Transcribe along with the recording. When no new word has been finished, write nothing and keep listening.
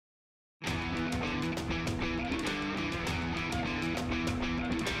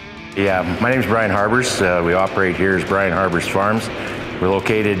Yeah, my name is Brian Harbers. We operate here as Harbers Farms. We're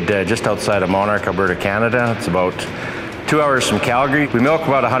located just outside of Monarch, Alberta, Canada. It's about 2 hours from Calgary. We milk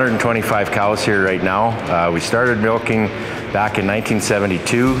about 125 cows here right now. We started milking back in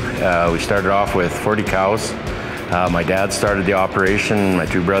 1972. We started off with 40 cows. My dad started the operation, my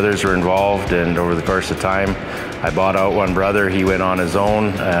two brothers were involved, and over the course of time, I bought out one brother, he went on his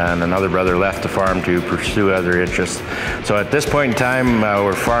own, and another brother left the farm to pursue other interests. So at this point in time,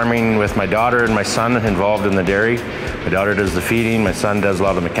 we're farming with my daughter and my son involved in the dairy. My daughter does the feeding, my son does a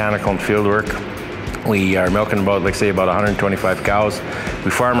lot of mechanical and field work. We are milking about, like say, about 125 cows.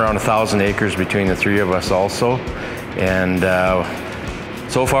 We farm around 1,000 acres between the three of us also. And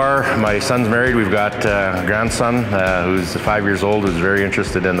so far, my son's married. We've got a grandson who's 5 years old, who's very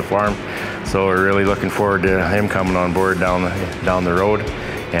interested in the farm. So we're really looking forward to him coming on board down the road.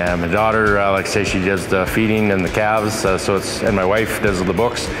 And my daughter, like I say, she does the feeding and the calves. And my wife does the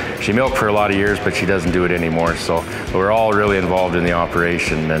books. She milked for a lot of years, but she doesn't do it anymore. So we're all really involved in the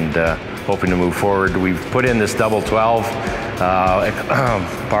operation and hoping to move forward. We've put in this double 12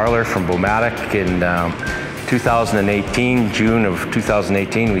 parlor from BouMatic in 2018, June of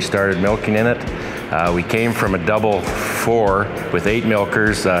 2018, we started milking in it. We came from a double 4 with 8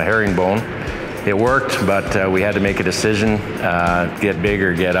 milkers, herringbone. It worked, but we had to make a decision, get big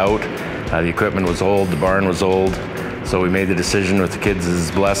or get out. The equipment was old, the barn was old, so we made the decision with the kids'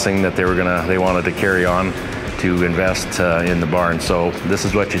 blessing that they wanted to carry on to invest in the barn. So this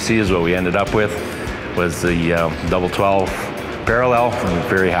is what you see is what we ended up with, was the double 12 parallel. I'm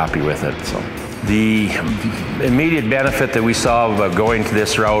very happy with it. So. The immediate benefit that we saw of going to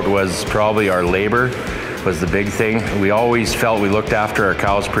this route was probably our labor was the big thing. We always felt we looked after our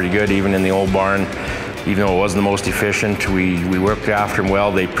cows pretty good, even in the old barn. Even though it wasn't the most efficient, we worked after them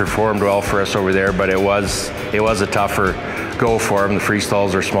well. They performed well for us over there, but it was a tougher go for them. The free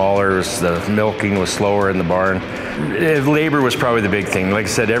stalls are smaller, the milking was slower in the barn. Labor was probably the big thing. Like I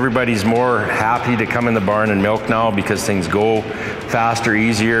said, everybody's more happy to come in the barn and milk now because things go faster,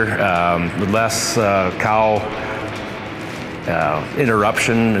 easier, less cow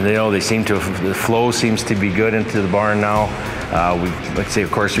interruption. The flow seems to be good into the barn now. Like I say,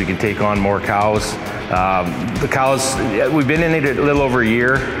 of course, we can take on more cows. The cows, we've been in it a little over a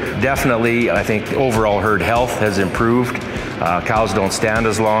year. Definitely, I think overall herd health has improved. Cows don't stand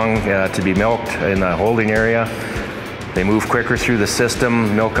as long to be milked in the holding area. They move quicker through the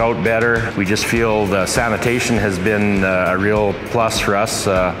system, milk out better. We just feel the sanitation has been a real plus for us.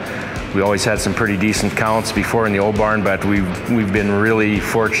 We always had some pretty decent counts before in the old barn, but we've been really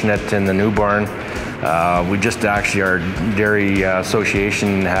fortunate in the new barn. We just actually, our dairy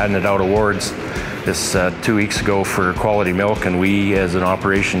association handed out awards this 2 weeks ago for quality milk, and we as an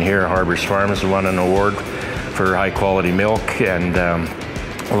operation here at Harbers Farms won an award for high quality milk. And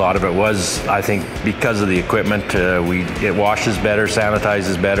a lot of it was, I think, because of the equipment. It washes better,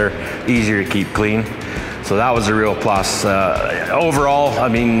 sanitizes better, easier to keep clean. So that was a real plus. Overall, I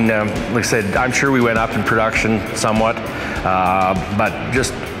mean, like I said, I'm sure we went up in production somewhat, but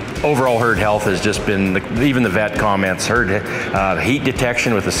just overall herd health has just been, even the vet comments, heat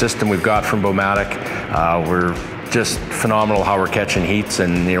detection with the system we've got from BouMatic. We're just phenomenal how we're catching heats,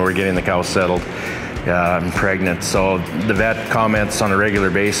 and we're getting the cows settled. I'm pregnant, so the vet comments on a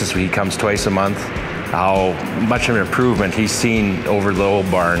regular basis. He comes twice a month, how much of an improvement he's seen over the old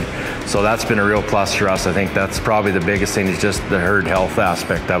barn. So that's been a real plus for us. I think that's probably the biggest thing, is just the herd health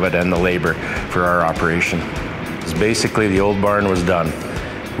aspect of it and the labor for our operation. Basically, the old barn was done.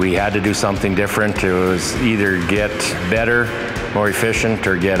 We had to do something different. It was either get better, more efficient,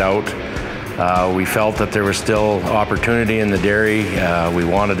 or get out. We felt that there was still opportunity in the dairy. We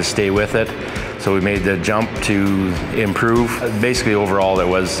wanted to stay with it. So we made the jump to improve. Basically, overall, it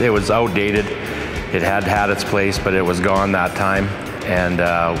was outdated. It had its place, but it was gone that time. And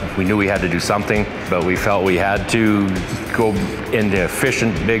we knew we had to do something, but we felt we had to go into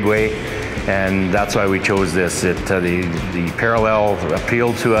efficient, big way. And that's why we chose this. The parallel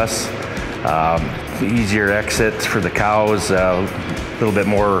appealed to us. Easier exits for the cows, a little bit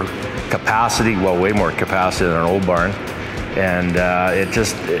more capacity, well, way more capacity than an old barn. And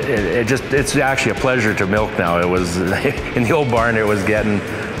it's actually a pleasure to milk now. It was, in the old barn, it was getting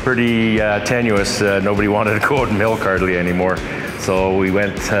pretty tenuous. Nobody wanted to go out and milk hardly anymore. So we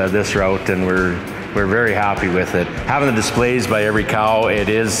went this route, and we're very happy with it. Having the displays by every cow, it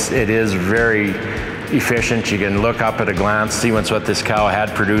is very efficient. You can look up at a glance, see what this cow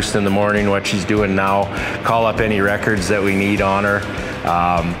had produced in the morning, what she's doing now, call up any records that we need on her.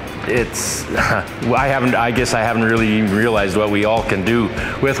 I guess I haven't really even realized what we all can do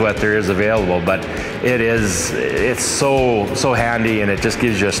with what there is available, but it's so handy, and it just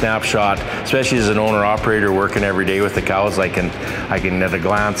gives you a snapshot, especially as an owner-operator working every day with the cows. I can at a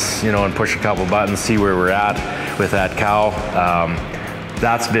glance, and push a couple buttons, see where we're at with that cow.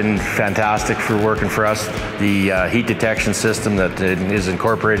 That's been fantastic for working for us. The heat detection system that is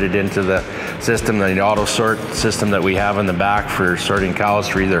incorporated into the system, the auto sort system that we have in the back for sorting cows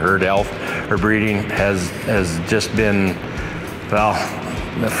for either herd health or breeding, has just been, well,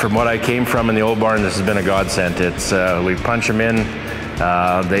 from what I came from in the old barn, this has been a godsend. It's we punch them in,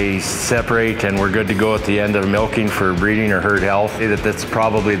 they separate, and we're good to go at the end of milking for breeding or herd health. That's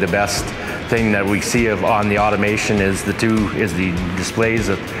probably the best thing that we see on the automation is the displays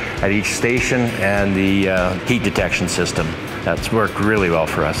at each station and the heat detection system. That's worked really well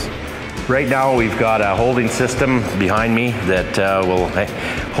for us. Right now we've got a holding system behind me that will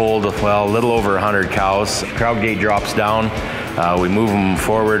hold, well, a little over 100 cows. Crowd gate drops down. We move them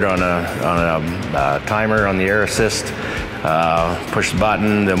forward on a timer on the air assist. Push the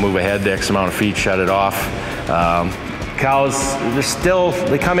button, they'll move ahead the X amount of feet, shut it off. Cows,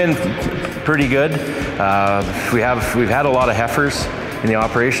 they come in pretty good. We've had a lot of heifers in the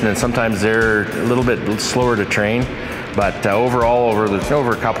operation, and sometimes they're a little bit slower to train. But overall,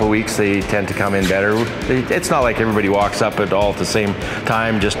 over a couple of weeks, they tend to come in better. It's not like everybody walks up at all at the same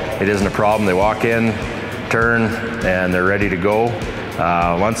time. Just it isn't a problem. They walk in, turn, and they're ready to go.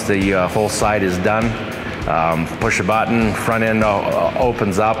 Once the whole side is done, push a button, front end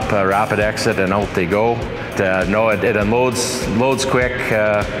opens up, rapid exit, and out they go. It unloads quick,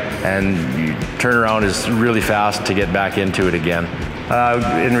 and turnaround is really fast to get back into it again.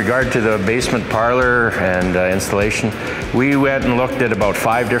 In regard to the basement parlor and installation, we went and looked at about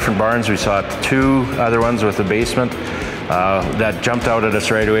 5 different barns. We saw 2 other ones with a basement. That jumped out at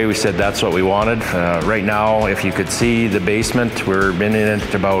us right away. We said that's what we wanted. Right now, if you could see the basement, we've been in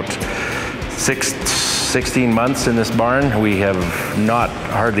it about 16 months in this barn. We have not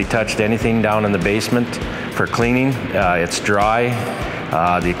hardly touched anything down in the basement for cleaning. It's dry.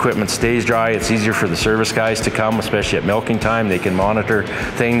 The equipment stays dry. It's easier for the service guys to come, especially at milking time. They can monitor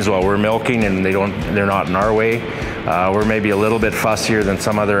things while we're milking, and they're not in our way. We're maybe a little bit fussier than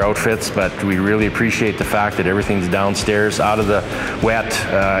some other outfits, but we really appreciate the fact that everything's downstairs, out of the wet.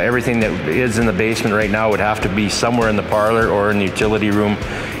 Everything that is in the basement right now would have to be somewhere in the parlor or in the utility room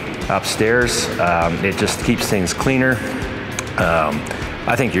upstairs. It just keeps things cleaner.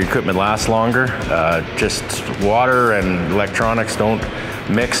 I think your equipment lasts longer. Just water and electronics don't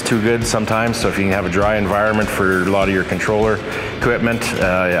mix too good sometimes, so if you can have a dry environment for a lot of your controller equipment,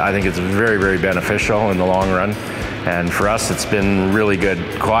 I think it's very, very beneficial in the long run. And for us, it's been really good.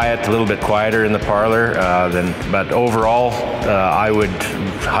 Quiet, a little bit quieter in the parlor, but overall, I would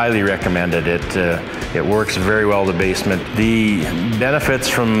highly recommend it. It works very well, the basement. The benefits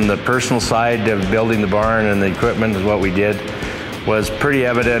from the personal side of building the barn and the equipment is what we did was pretty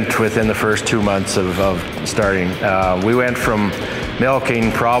evident within the first 2 months of starting. We went from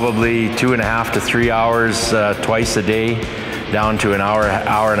milking probably 2.5 to 3 hours twice a day down to an hour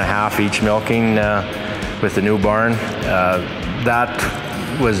and a half each milking with the new barn. That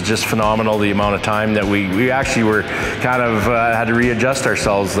was just phenomenal, the amount of time that we actually were kind of had to readjust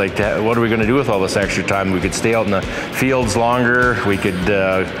ourselves, like what are we going to do with all this extra time? We could stay out in the fields longer, we could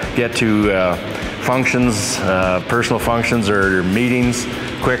get to functions, personal functions or meetings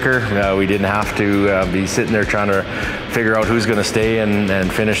quicker. We didn't have to be sitting there trying to figure out who's going to stay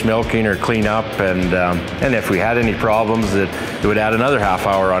and finish milking or clean up, and if we had any problems, it would add another half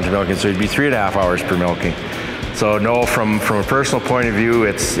hour onto milking, so it'd be 3.5 hours per milking. So no, from a personal point of view,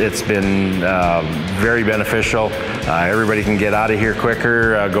 it's been very beneficial. Everybody can get out of here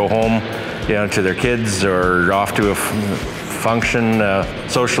quicker, go home, to their kids or off to a function,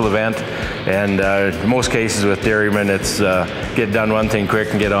 social event. And in most cases with dairymen, it's get done one thing quick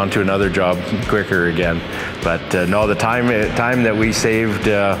and get on to another job quicker again. But no, the time that we saved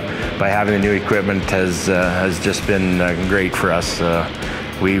by having the new equipment has just been great for us.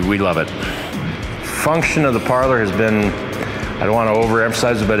 We love it. Function of the parlor has been, I don't want to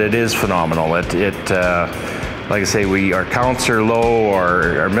overemphasize it, but it is phenomenal. Like I say, our counts are low,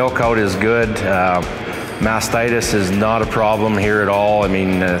 our milk out is good. Mastitis is not a problem here at all. I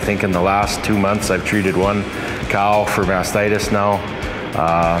mean, I think in the last 2 months I've treated 1 cow for mastitis now.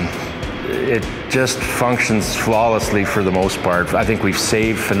 It just functions flawlessly for the most part. I think we've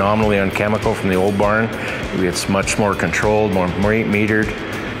saved phenomenally on chemical from the old barn. It's much more controlled, more metered.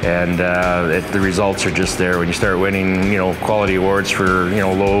 And the results are just there. When you start winning, quality awards for,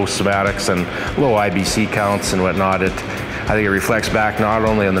 low somatics and low IBC counts and whatnot, I think it reflects back not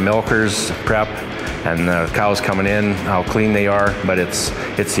only on the milkers prep and the cows coming in, how clean they are, but it's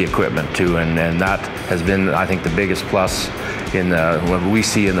the equipment too, and that has been, I think, the biggest plus in what we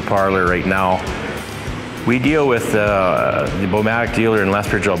see in the parlor right now. We deal with the BouMatic dealer in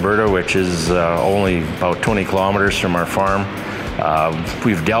Lethbridge, Alberta, which is only about 20 kilometers from our farm.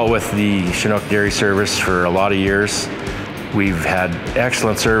 We've dealt with the Chinook Dairy Service for a lot of years. We've had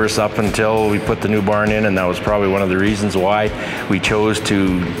excellent service up until we put the new barn in, and that was probably one of the reasons why we chose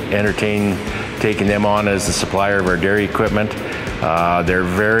to entertain taking them on as the supplier of our dairy equipment. They're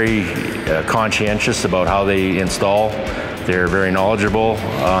very conscientious about how they install. They're very knowledgeable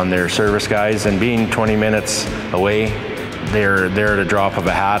on their service guys, and being 20 minutes away, they're there at a drop of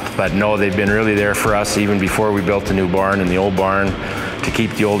a hat. But no, they've been really there for us even before we built the new barn and the old barn to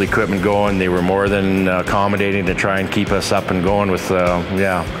keep the old equipment going. They were more than accommodating to try and keep us up and going with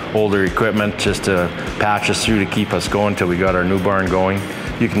older equipment, just to patch us through to keep us going till we got our new barn going.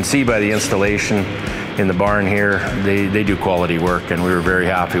 You can see by the installation in the barn here, they do quality work, and we were very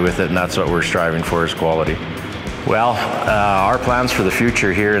happy with it, and that's what we're striving for, is quality. Well, our plans for the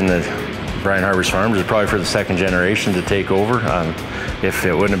future here in the Harbers Farms is probably for the second generation to take over. If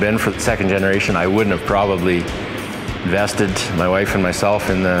it wouldn't have been for the second generation, I wouldn't have probably invested, my wife and myself,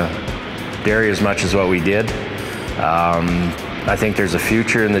 in the dairy as much as what we did. I think there's a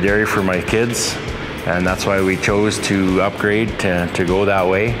future in the dairy for my kids, and that's why we chose to upgrade to go that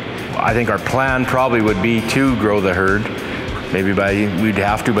way. I think our plan probably would be to grow the herd. Maybe we'd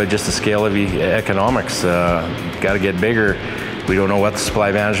have to by just the scale of economics. Got to get bigger. We don't know what the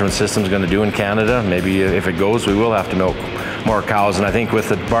supply management system is going to do in Canada. Maybe if it goes, we will have to milk more cows. And I think with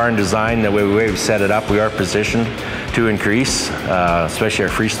the barn design, the way we've set it up, we are positioned to increase, especially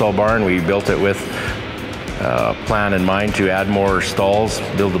our freestall barn. We built it with a plan in mind to add more stalls,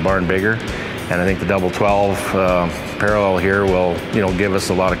 build the barn bigger. And I think the double 12 parallel here will, give us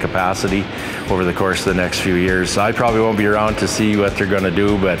a lot of capacity over the course of the next few years. I probably won't be around to see what they're going to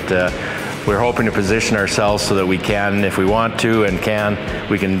do, but we're hoping to position ourselves so that we can, if we want to and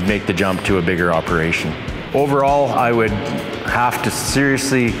we can make the jump to a bigger operation. Overall, I would have to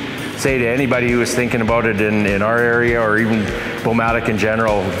seriously say to anybody who is thinking about it in our area, or even BouMatic in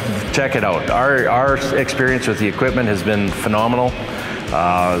general, check it out. Our experience with the equipment has been phenomenal.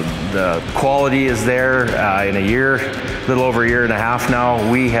 The quality is there. In a little over a year and a half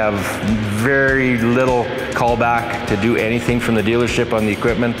now, we have very little callback to do anything from the dealership on the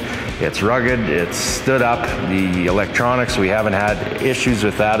equipment. It's rugged, it's stood up. The electronics, we haven't had issues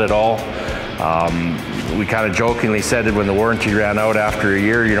with that at all. We kind of jokingly said it when the warranty ran out after a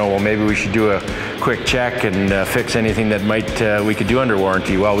year, well, maybe we should do a quick check and fix anything that we could do under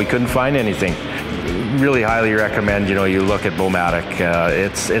warranty. Well, we couldn't find anything. Really highly recommend, you look at BouMatic.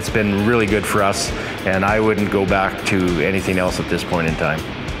 It's been really good for us, and I wouldn't go back to anything else at this point in time.